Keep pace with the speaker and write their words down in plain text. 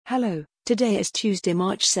Hello, today is Tuesday,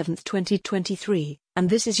 March 7, 2023, and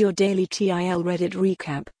this is your daily TIL Reddit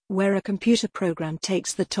recap, where a computer program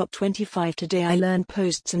takes the top 25 Today I Learned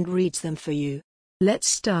posts and reads them for you. Let's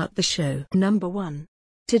start the show. Number 1.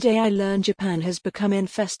 Today I learned Japan has become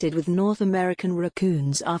infested with North American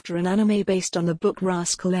raccoons after an anime based on the book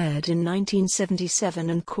Rascal aired in 1977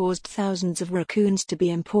 and caused thousands of raccoons to be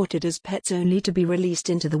imported as pets only to be released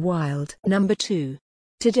into the wild. Number 2.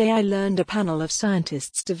 Today I learned a panel of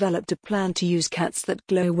scientists developed a plan to use cats that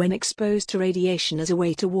glow when exposed to radiation as a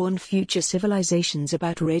way to warn future civilizations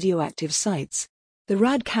about radioactive sites. The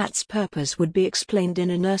rad cat's purpose would be explained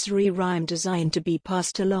in a nursery rhyme designed to be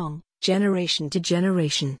passed along, generation to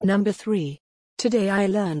generation. Number 3. Today I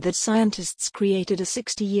learned that scientists created a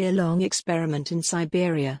 60-year-long experiment in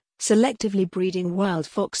Siberia, selectively breeding wild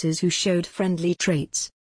foxes who showed friendly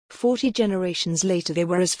traits. 40 generations later they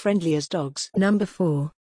were as friendly as dogs. Number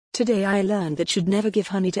 4. Today I learned that should never give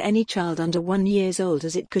honey to any child under 1 year old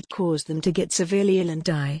as it could cause them to get severely ill and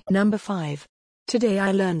die. Number 5. Today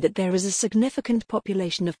I learned that there is a significant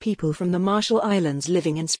population of people from the Marshall Islands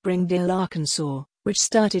living in Springdale, Arkansas, which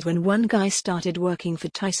started when one guy started working for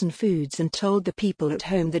Tyson Foods and told the people at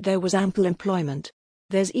home that there was ample employment.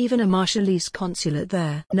 There's even a Marshallese consulate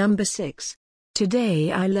there. Number 6.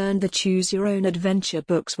 Today I learned that Choose Your Own Adventure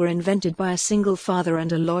books were invented by a single father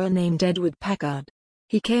and a lawyer named Edward Packard.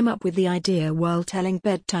 He came up with the idea while telling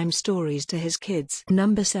bedtime stories to his kids.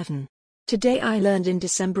 Number 7. Today I learned in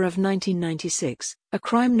December of 1996, a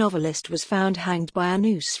crime novelist was found hanged by a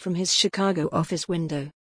noose from his Chicago office window.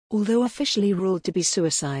 Although officially ruled to be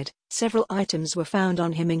suicide, several items were found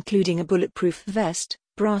on him including a bulletproof vest,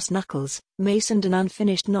 brass knuckles, mace and an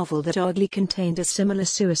unfinished novel that oddly contained a similar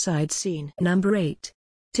suicide scene. Number 8.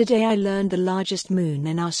 Today I learned the largest moon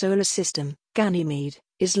in our solar system, Ganymede,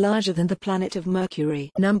 is larger than the planet of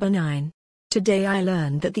Mercury. Number 9. Today I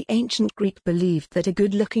learned that the ancient Greek believed that a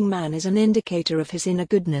good-looking man is an indicator of his inner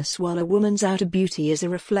goodness while a woman's outer beauty is a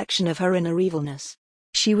reflection of her inner evilness.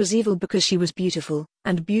 She was evil because she was beautiful,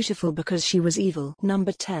 and beautiful because she was evil.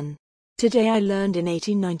 Number 10. Today I learned in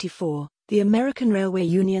 1894, the American Railway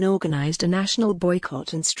Union organized a national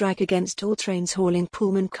boycott and strike against all trains hauling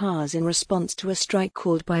Pullman cars in response to a strike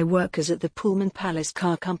called by workers at the Pullman Palace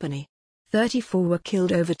Car Company. 34 were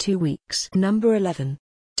killed over 2 weeks. Number 11.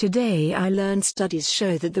 Today I learned studies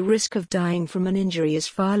show that the risk of dying from an injury is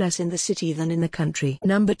far less in the city than in the country.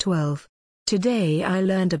 Number 12. Today I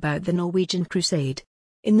learned about the Norwegian Crusade.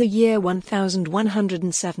 In the year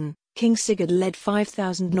 1107, King Sigurd led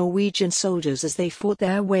 5,000 Norwegian soldiers as they fought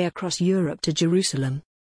their way across Europe to Jerusalem.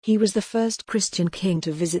 He was the first Christian king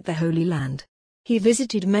to visit the Holy Land. He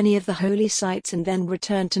visited many of the holy sites and then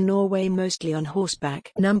returned to Norway mostly on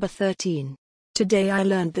horseback. Number 13. Today I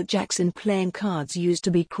learned that jacks in playing cards used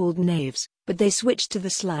to be called knaves, but they switched to the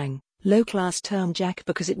slang, low-class term jack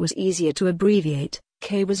because it was easier to abbreviate.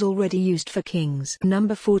 K was already used for kings.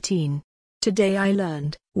 Number 14. Today I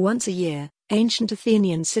learned, once a year, ancient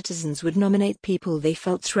Athenian citizens would nominate people they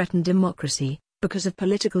felt threatened democracy, because of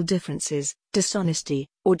political differences, dishonesty,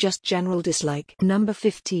 or just general dislike. Number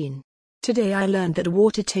 15. Today I learned that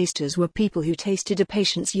water tasters were people who tasted a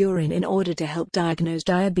patient's urine in order to help diagnose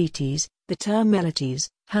diabetes. The term mellitus,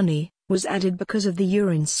 honey, was added because of the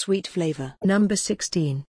urine's sweet flavor. Number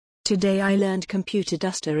 16. Today I learned computer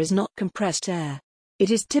duster is not compressed air. It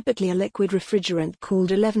is typically a liquid refrigerant called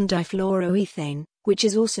 11-difluoroethane, which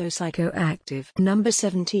is also psychoactive. Number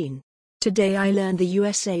 17. Today I learned the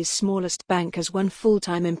USA's smallest bank has one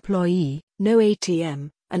full-time employee, no ATM,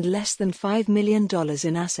 and less than $5 million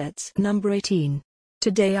in assets. Number 18.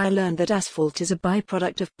 Today I learned that asphalt is a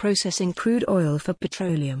byproduct of processing crude oil for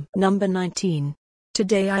petroleum. Number 19.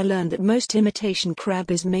 Today I learned that most imitation crab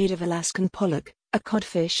is made of Alaskan pollock, a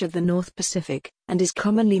codfish of the North Pacific, and is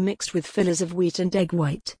commonly mixed with fillers of wheat and egg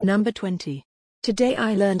white. Number 20. Today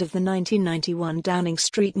I learned of the 1991 Downing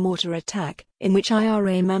Street mortar attack, in which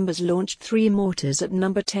IRA members launched 3 mortars at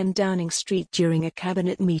number 10 Downing Street during a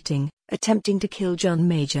cabinet meeting, attempting to kill John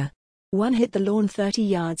Major. One hit the lawn 30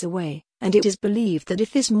 yards away, and it is believed that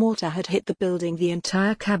if this mortar had hit the building the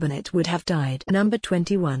entire cabinet would have died. Number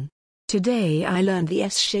 21. Today I learned the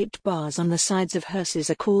S-shaped bars on the sides of hearses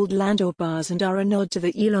are called landau bars and are a nod to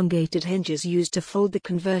the elongated hinges used to fold the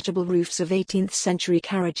convertible roofs of 18th century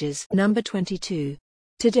carriages. Number 22.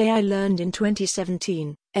 Today I learned in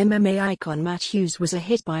 2017, MMA icon Matt Hughes was a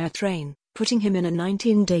hit by a train, putting him in a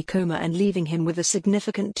 19-day coma and leaving him with a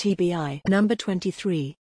significant TBI. Number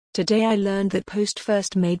 23. Today I learned that Post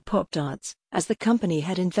first made Pop-Tarts, as the company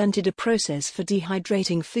had invented a process for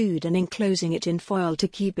dehydrating food and enclosing it in foil to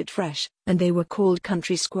keep it fresh, and they were called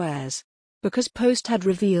Country Squares. Because Post had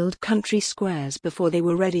revealed country squares before they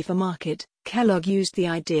were ready for market, Kellogg used the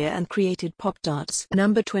idea and created Pop-Tarts.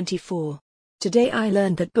 Number 24. Today I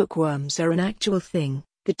learned that bookworms are an actual thing.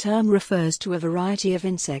 The term refers to a variety of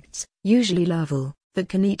insects, usually larval, that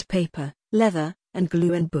can eat paper, leather, and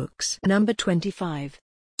glue in books. Number 25.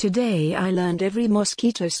 Today I learned every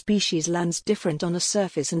mosquito species lands different on a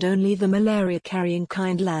surface and only the malaria-carrying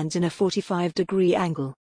kind lands in a 45-degree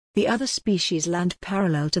angle. The other species land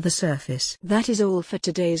parallel to the surface. That is all for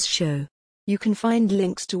today's show. You can find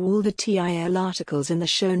links to all the TIL articles in the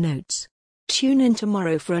show notes. Tune in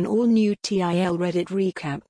tomorrow for an all-new TIL Reddit recap.